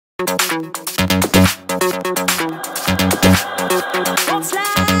పేర్లు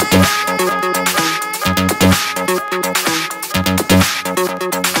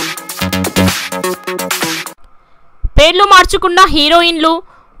మార్చుకున్న హీరోయిన్లు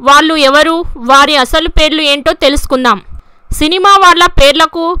వాళ్ళు ఎవరు, వారి అసలు పేర్లు ఏంటో తెలుసుకుందాం. సినిమా వాళ్ళ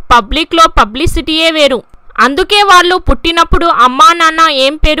పేర్లకు పబ్లిక్లో పబ్లిసిటీయే వేరు. అందుకే వాళ్ళు పుట్టినప్పుడు అమ్మా నాన్న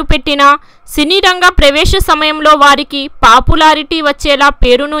ఏం పేరు పెట్టినా సినీ రంగ ప్రవేశ సమయంలో వారికి పాపులారిటీ వచ్చేలా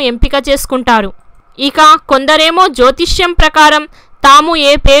పేరును ఎంపిక చేసుకుంటారు. ఇక కొందరేమో జ్యోతిష్యం ప్రకారం తాము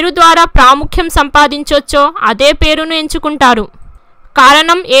ఏ పేరు ద్వారా ప్రాముఖ్యం సంపాదించొచ్చో అదే పేరును ఎంచుకుంటారు.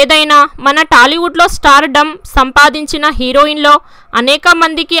 కారణం ఏదైనా మన టాలీవుడ్లో స్టార్డమ్ సంపాదించిన హీరోయిన్లో అనేక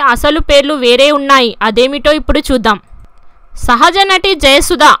మందికి అసలు పేర్లు వేరే ఉన్నాయి. అదేమిటో ఇప్పుడు చూద్దాం. సహజ నటి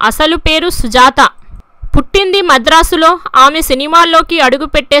జయసుధ అసలు పేరు సుజాత. పుట్టింది మద్రాసులో. ఆమె సినిమాల్లోకి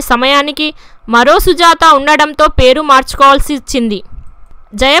అడుగుపెట్టే సమయానికి మరో సుజాత ఉండడంతో పేరు మార్చుకోవాల్సి వచ్చింది.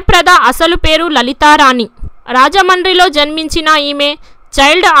 జయప్రద అసలు పేరు లలితారాణి. రాజమండ్రిలో జన్మించిన ఈమె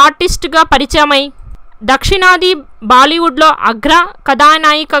చైల్డ్ ఆర్టిస్ట్గా పరిచయమై దక్షిణాది బాలీవుడ్లో అగ్ర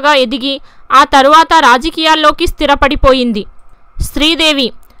కథానాయికగా ఎదిగి ఆ తరువాత రాజకీయాల్లోకి స్థిరపడిపోయింది.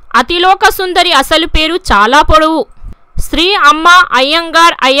 శ్రీదేవి అతిలోక సుందరి అసలు పేరు చాలా పొడవు. శ్రీ అమ్మ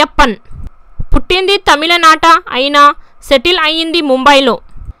అయ్యంగార్ అయ్యప్పన్. పుట్టింది తమిళనాట అయినా సెటిల్ అయ్యింది ముంబైలో.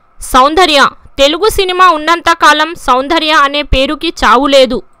 సౌందర్య తెలుగు సినిమా ఉన్నంతకాలం సౌందర్య అనే పేరుకి చావు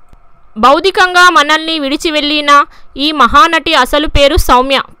లేదు. భౌతికంగా మనల్ని విడిచి వెళ్ళిన ఈ మహానటి అసలు పేరు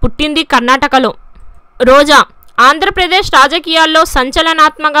సౌమ్య. పుట్టింది కర్ణాటకలో. రోజా ఆంధ్రప్రదేశ్ రాజకీయాల్లో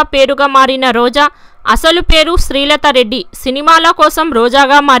సంచలనాత్మక పేరుగా మారిన రోజా అసలు పేరు శ్రీలత రెడ్డి. సినిమాల కోసం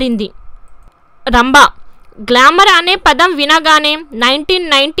రోజాగా మారింది. రంభ గ్లామర్ అనే పదం వినగానే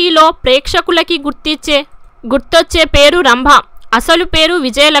 1990లో ప్రేక్షకులకి గుర్తొచ్చే పేరు రంభ. అసలు పేరు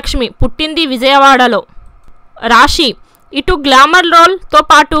విజయలక్ష్మి. పుట్టింది విజయవాడలో. రాశి ఇటు గ్లామర్ రోల్తో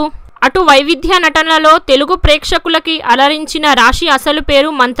పాటు అటు వైవిధ్య నటనలో తెలుగు ప్రేక్షకులకి అలరించిన రాశి అసలు పేరు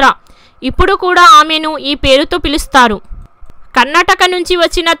మంత్ర. ఇప్పుడు కూడా ఆమెను ఈ పేరుతో పిలుస్తారు. కర్ణాటక నుంచి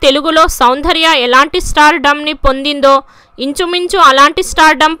వచ్చిన తెలుగులో సౌందర్య ఎలాంటి స్టార్డమ్ని పొందిందో ఇంచుమించు అలాంటి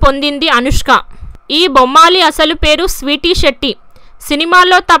స్టార్డమ్ పొందింది అనుష్క. ఈ బొమ్మాలి అసలు పేరు స్వీటీ శెట్టి.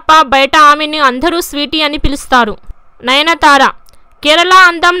 సినిమాల్లో తప్ప బయట ఆమెను అందరూ స్వీటీ అని పిలుస్తారు. నయనతార కేరళ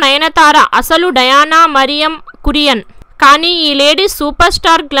అందం నయనతార. అసలు డయానా మరియం కురియన్. కానీ ఈ లేడీ సూపర్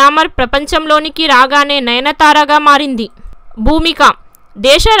స్టార్ గ్లామర్ ప్రపంచంలోనికి రాగానే నయనతారగా మారింది. భూమిక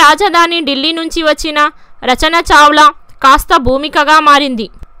దేశ రాజధాని ఢిల్లీ నుంచి వచ్చిన రచన చావ్లా కాస్త భూమికగా మారింది.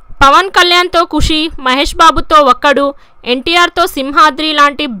 పవన్ కళ్యాణ్తో ఖుషి, మహేష్ బాబుతో ఒక్కడు, ఎన్టీఆర్తో సింహాద్రి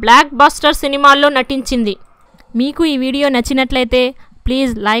లాంటి బ్లాక్ బస్టర్ సినిమాల్లో నటించింది. మీకు ఈ వీడియో నచ్చినట్లయితే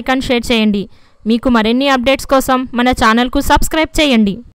ప్లీజ్ లైక్ అండ్ షేర్ చేయండి. మీకు మరిన్ని అప్డేట్స్ కోసం మన ఛానల్కు సబ్స్క్రైబ్ చేయండి.